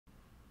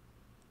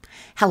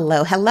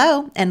Hello,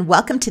 hello, and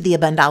welcome to the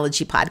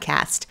Abundology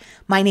podcast.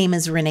 My name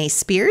is Renee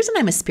Spears, and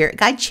I'm a spirit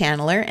guide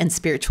channeler and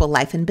spiritual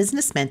life and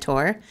business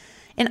mentor.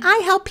 And I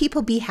help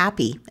people be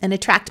happy and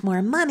attract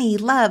more money,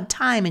 love,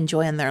 time, and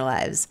joy in their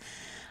lives.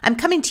 I'm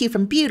coming to you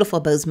from beautiful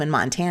Bozeman,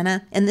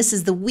 Montana, and this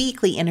is the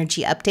weekly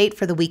energy update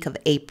for the week of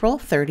April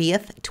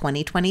 30th,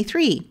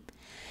 2023.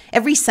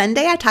 Every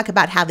Sunday, I talk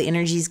about how the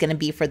energy is going to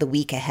be for the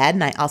week ahead,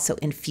 and I also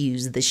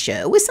infuse the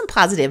show with some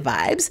positive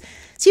vibes,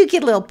 so you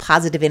get a little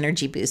positive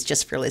energy boost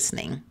just for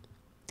listening.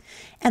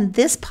 And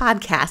this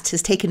podcast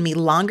has taken me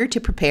longer to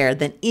prepare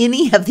than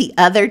any of the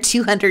other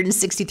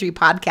 263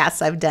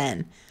 podcasts I've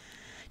done,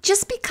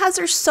 just because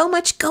there's so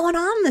much going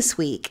on this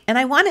week, and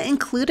I want to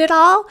include it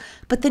all,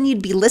 but then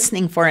you'd be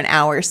listening for an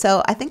hour,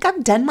 so I think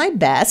I've done my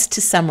best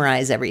to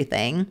summarize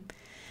everything.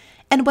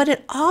 And what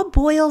it all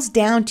boils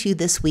down to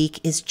this week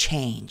is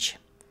change.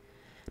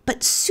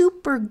 But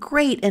super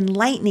great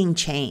enlightening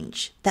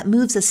change that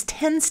moves us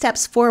 10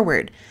 steps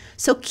forward.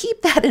 So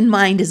keep that in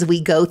mind as we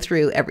go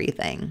through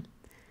everything.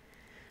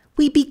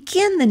 We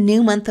begin the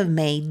new month of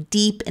May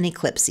deep in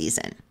eclipse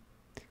season.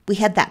 We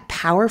had that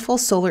powerful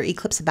solar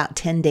eclipse about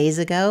 10 days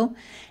ago.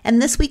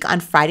 And this week on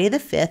Friday the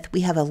 5th,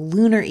 we have a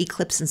lunar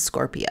eclipse in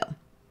Scorpio.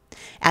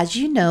 As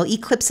you know,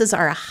 eclipses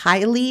are a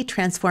highly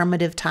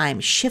transformative time,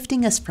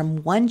 shifting us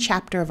from one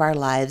chapter of our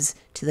lives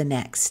to the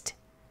next.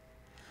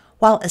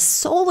 While a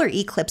solar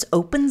eclipse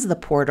opens the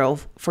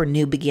portal for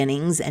new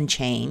beginnings and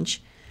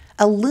change,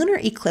 a lunar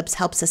eclipse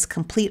helps us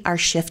complete our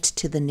shift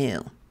to the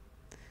new.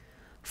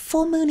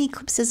 Full moon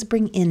eclipses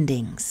bring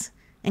endings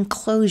and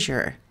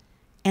closure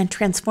and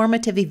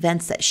transformative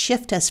events that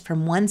shift us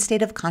from one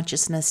state of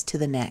consciousness to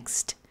the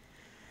next.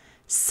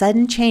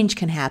 Sudden change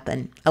can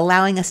happen,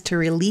 allowing us to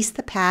release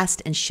the past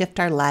and shift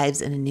our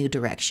lives in a new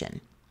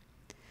direction.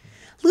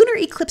 Lunar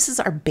eclipses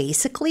are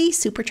basically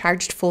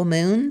supercharged full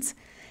moons,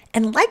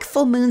 and like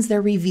full moons, they're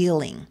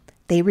revealing.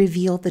 They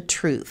reveal the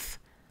truth,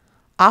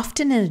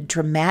 often in a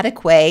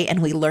dramatic way,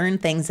 and we learn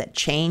things that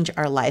change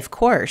our life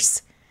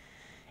course.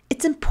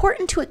 It's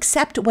important to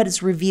accept what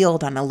is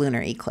revealed on a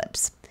lunar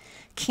eclipse.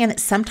 Can it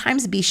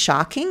sometimes be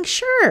shocking?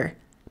 Sure,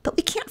 but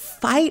we can't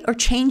fight or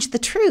change the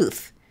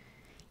truth.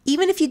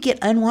 Even if you get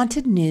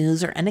unwanted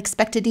news or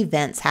unexpected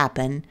events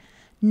happen,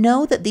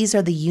 know that these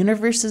are the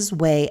universe's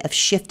way of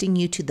shifting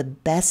you to the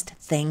best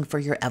thing for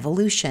your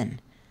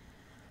evolution.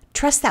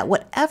 Trust that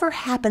whatever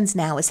happens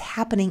now is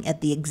happening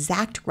at the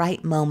exact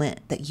right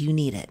moment that you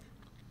need it.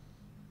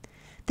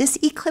 This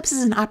eclipse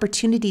is an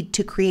opportunity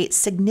to create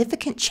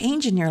significant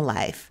change in your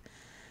life.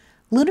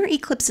 Lunar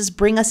eclipses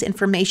bring us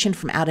information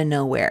from out of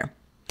nowhere.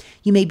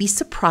 You may be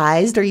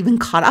surprised or even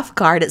caught off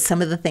guard at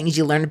some of the things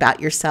you learn about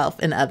yourself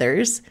and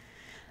others.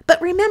 But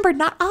remember,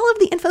 not all of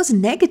the info is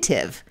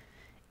negative.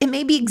 It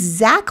may be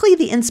exactly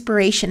the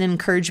inspiration and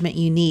encouragement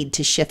you need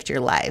to shift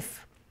your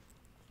life.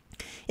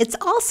 It's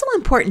also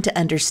important to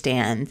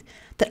understand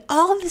that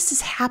all of this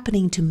is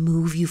happening to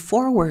move you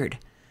forward.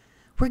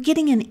 We're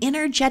getting an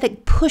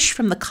energetic push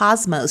from the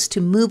cosmos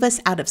to move us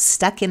out of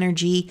stuck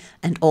energy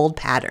and old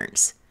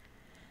patterns.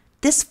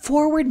 This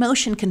forward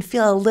motion can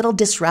feel a little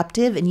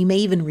disruptive, and you may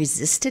even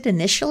resist it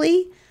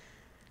initially.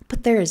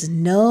 But there is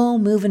no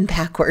moving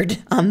backward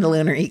on the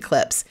lunar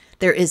eclipse.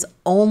 There is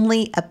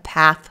only a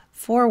path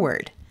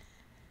forward.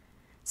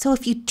 So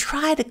if you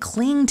try to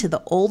cling to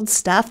the old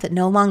stuff that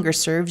no longer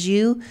serves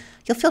you,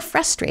 you'll feel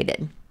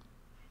frustrated.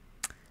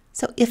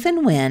 So if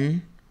and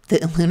when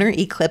the lunar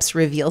eclipse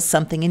reveals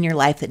something in your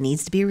life that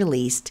needs to be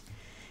released,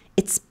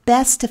 it's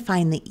best to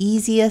find the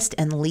easiest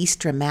and least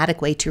dramatic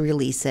way to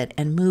release it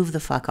and move the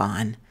fuck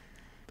on.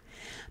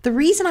 The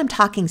reason I'm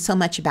talking so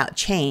much about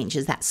change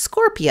is that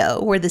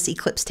Scorpio, where this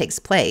eclipse takes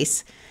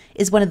place,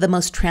 is one of the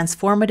most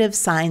transformative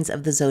signs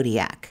of the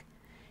zodiac.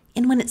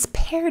 And when it's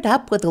paired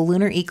up with a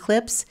lunar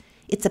eclipse,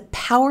 it's a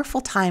powerful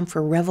time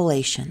for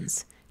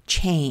revelations,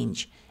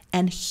 change,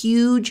 and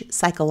huge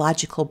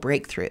psychological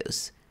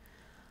breakthroughs.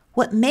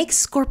 What makes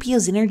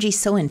Scorpio's energy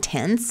so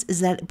intense is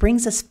that it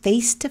brings us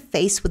face to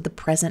face with the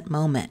present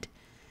moment.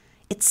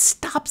 It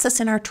stops us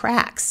in our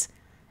tracks,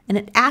 and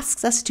it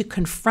asks us to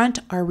confront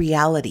our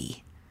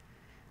reality.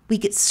 We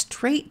get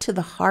straight to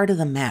the heart of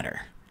the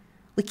matter.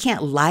 We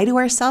can't lie to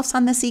ourselves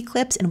on this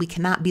eclipse, and we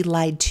cannot be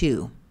lied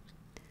to.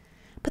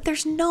 But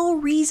there's no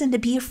reason to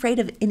be afraid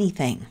of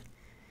anything.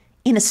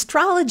 In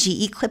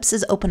astrology,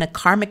 eclipses open a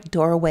karmic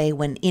doorway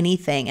when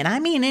anything, and I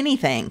mean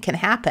anything, can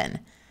happen.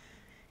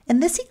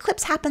 And this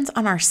eclipse happens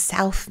on our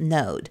south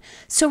node.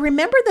 So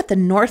remember that the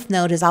north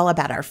node is all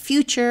about our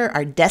future,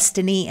 our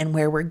destiny, and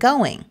where we're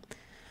going,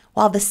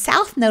 while the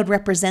south node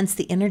represents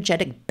the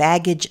energetic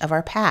baggage of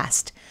our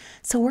past.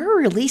 So we're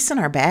releasing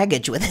our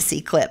baggage with this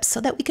eclipse so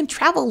that we can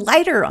travel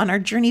lighter on our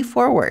journey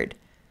forward.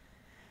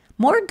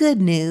 More good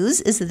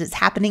news is that it's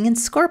happening in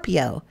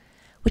Scorpio,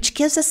 which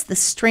gives us the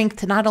strength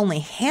to not only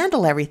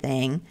handle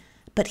everything,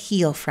 but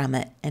heal from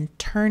it and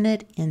turn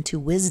it into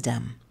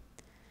wisdom.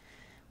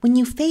 When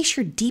you face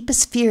your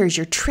deepest fears,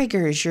 your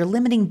triggers, your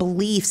limiting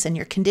beliefs, and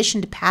your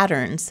conditioned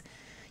patterns,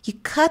 you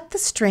cut the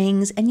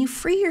strings and you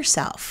free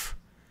yourself.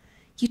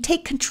 You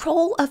take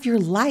control of your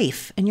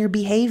life and your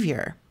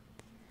behavior.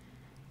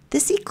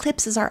 This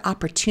eclipse is our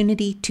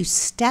opportunity to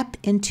step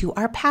into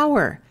our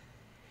power.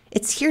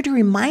 It's here to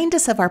remind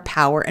us of our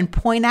power and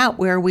point out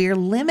where we are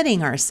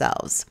limiting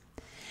ourselves.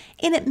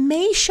 And it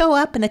may show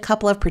up in a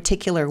couple of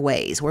particular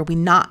ways where we're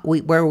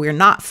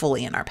not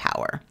fully in our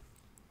power.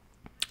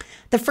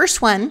 The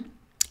first one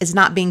is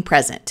not being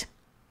present.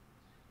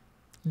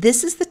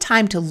 This is the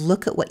time to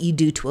look at what you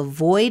do to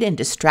avoid and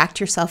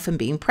distract yourself from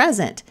being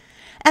present.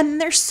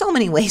 And there's so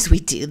many ways we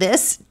do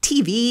this: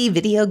 TV,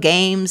 video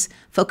games,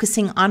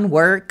 focusing on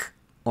work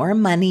or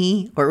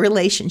money or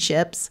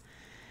relationships.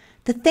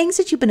 The things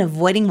that you've been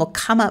avoiding will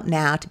come up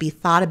now to be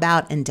thought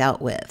about and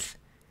dealt with.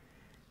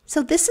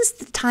 So this is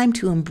the time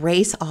to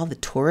embrace all the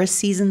tourist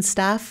season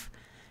stuff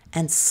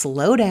and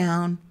slow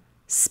down,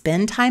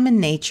 spend time in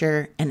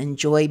nature, and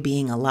enjoy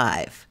being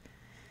alive.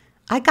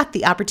 I got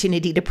the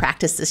opportunity to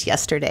practice this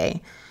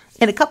yesterday.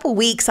 In a couple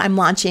weeks, I'm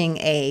launching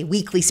a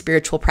weekly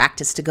spiritual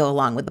practice to go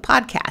along with the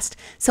podcast.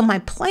 So my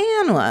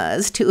plan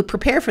was to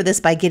prepare for this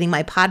by getting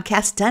my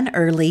podcast done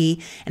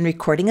early and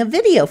recording a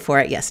video for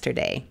it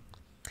yesterday.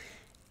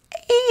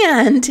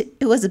 And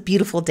it was a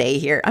beautiful day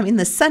here. I mean,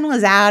 the sun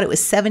was out. It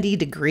was 70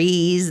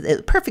 degrees,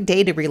 the perfect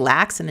day to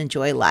relax and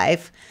enjoy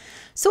life.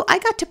 So I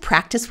got to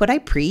practice what I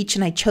preach,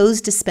 and I chose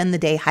to spend the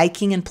day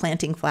hiking and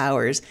planting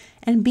flowers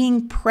and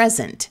being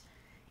present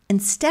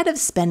instead of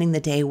spending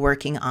the day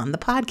working on the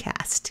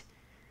podcast.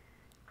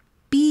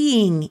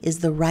 Being is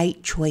the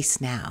right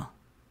choice now.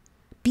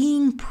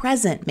 Being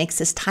present makes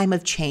this time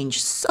of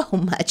change so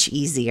much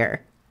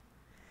easier.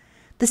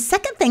 The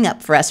second thing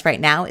up for us right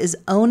now is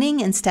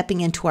owning and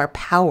stepping into our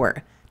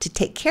power to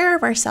take care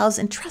of ourselves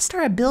and trust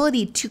our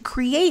ability to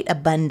create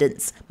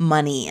abundance,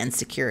 money, and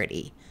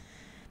security.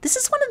 This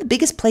is one of the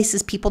biggest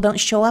places people don't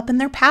show up in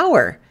their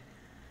power.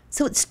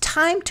 So it's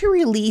time to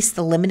release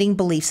the limiting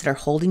beliefs that are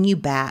holding you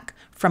back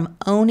from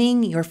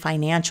owning your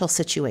financial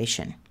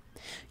situation.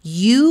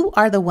 You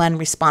are the one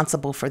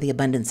responsible for the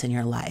abundance in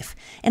your life,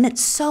 and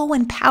it's so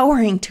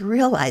empowering to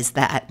realize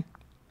that.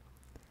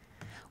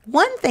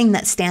 One thing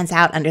that stands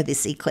out under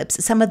this eclipse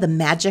is some of the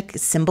magic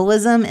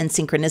symbolism and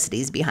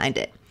synchronicities behind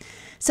it.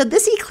 So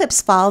this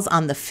eclipse falls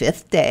on the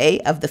 5th day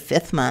of the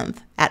 5th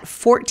month at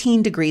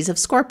 14 degrees of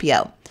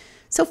Scorpio.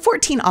 So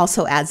 14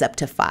 also adds up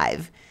to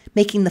 5,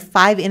 making the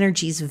 5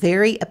 energies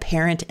very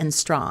apparent and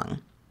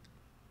strong.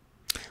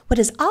 What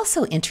is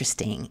also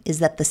interesting is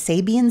that the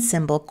Sabian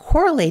symbol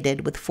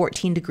correlated with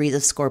 14 degrees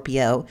of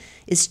Scorpio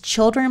is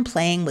children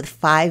playing with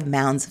 5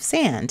 mounds of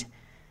sand.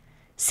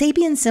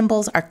 Sabian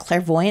symbols are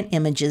clairvoyant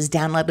images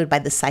downloaded by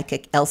the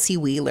psychic Elsie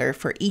Wheeler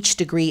for each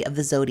degree of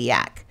the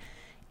zodiac.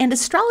 And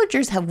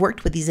astrologers have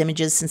worked with these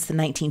images since the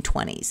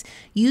 1920s,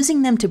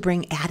 using them to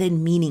bring added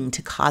meaning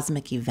to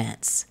cosmic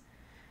events.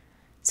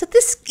 So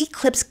this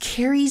eclipse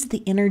carries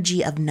the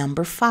energy of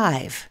number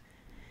 5.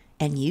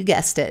 And you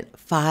guessed it,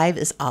 5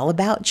 is all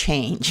about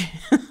change.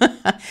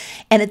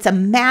 And it's a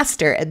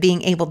master at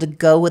being able to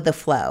go with the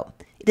flow.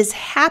 It is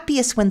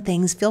happiest when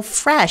things feel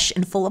fresh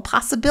and full of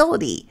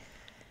possibility.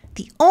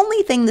 The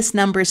only thing this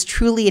number is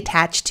truly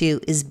attached to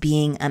is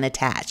being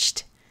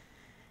unattached.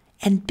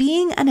 And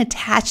being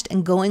unattached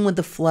and going with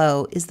the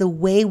flow is the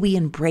way we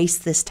embrace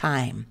this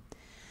time.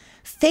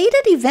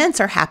 Fated events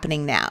are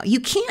happening now. You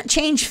can't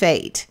change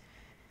fate.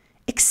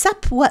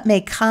 Accept what may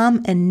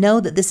come and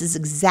know that this is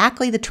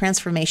exactly the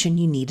transformation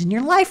you need in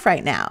your life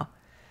right now.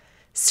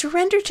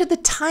 Surrender to the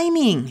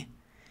timing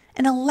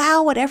and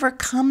allow whatever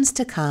comes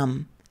to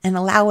come and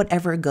allow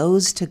whatever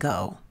goes to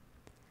go.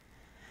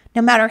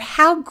 No matter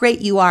how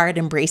great you are at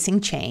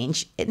embracing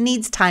change, it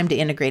needs time to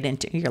integrate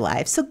into your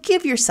life. So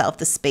give yourself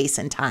the space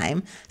and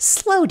time.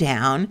 Slow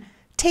down.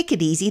 Take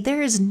it easy.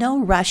 There is no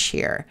rush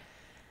here.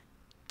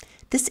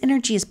 This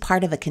energy is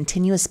part of a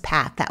continuous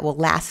path that will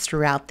last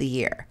throughout the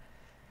year.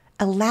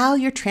 Allow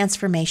your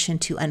transformation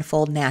to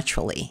unfold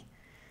naturally.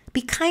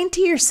 Be kind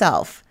to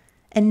yourself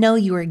and know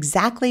you are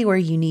exactly where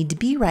you need to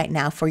be right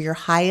now for your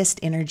highest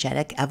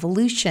energetic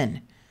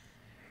evolution.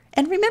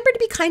 And remember to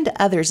be kind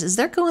to others as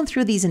they're going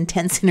through these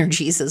intense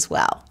energies as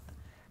well.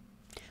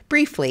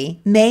 Briefly,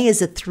 May is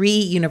a 3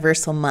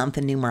 universal month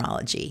in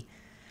numerology.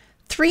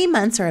 3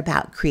 months are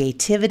about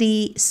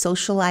creativity,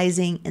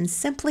 socializing, and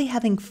simply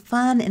having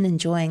fun and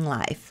enjoying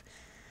life.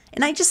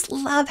 And I just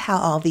love how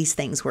all these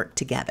things work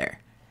together.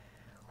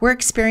 We're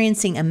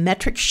experiencing a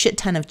metric shit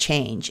ton of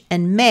change,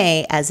 and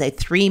May, as a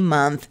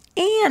 3-month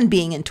and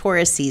being in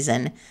Taurus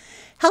season,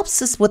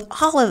 helps us with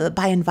all of it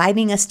by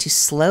inviting us to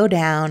slow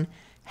down,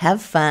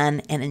 have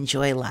fun, and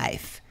enjoy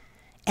life.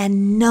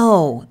 And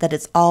know that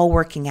it's all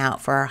working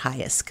out for our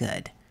highest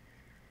good.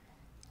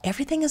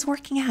 Everything is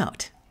working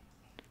out.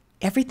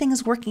 Everything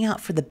is working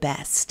out for the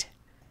best.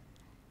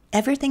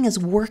 Everything is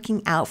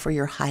working out for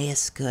your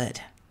highest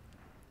good.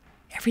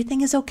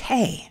 Everything is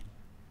okay.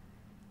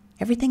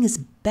 Everything is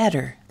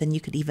better than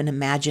you could even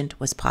imagine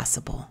was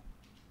possible.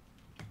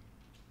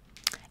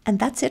 And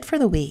that's it for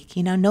the week.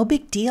 No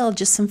big deal,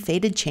 just some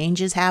fated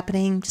changes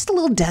happening, just a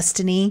little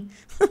destiny.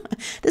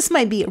 This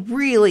might be a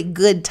really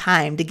good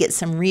time to get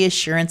some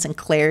reassurance and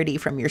clarity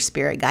from your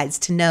spirit guides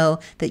to know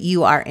that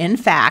you are, in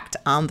fact,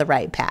 on the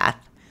right path.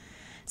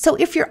 So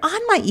if you're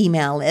on my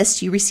email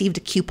list, you received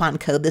a coupon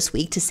code this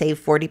week to save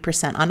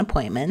 40% on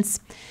appointments.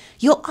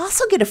 You'll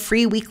also get a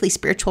free weekly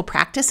spiritual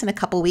practice in a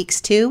couple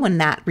weeks too when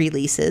that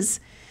releases.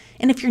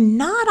 And if you're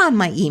not on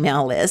my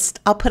email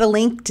list, I'll put a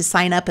link to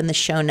sign up in the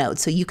show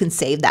notes so you can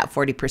save that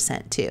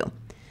 40% too.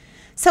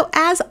 So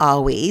as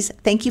always,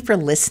 thank you for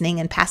listening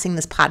and passing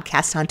this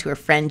podcast on to a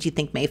friend you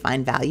think may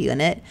find value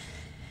in it.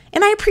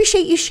 And I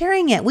appreciate you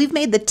sharing it. We've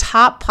made the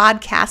top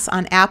podcasts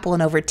on Apple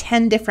in over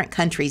 10 different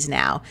countries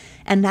now,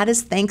 and that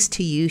is thanks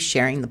to you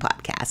sharing the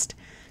podcast.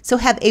 So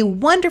have a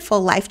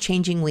wonderful,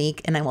 life-changing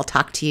week, and I will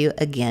talk to you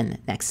again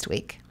next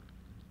week.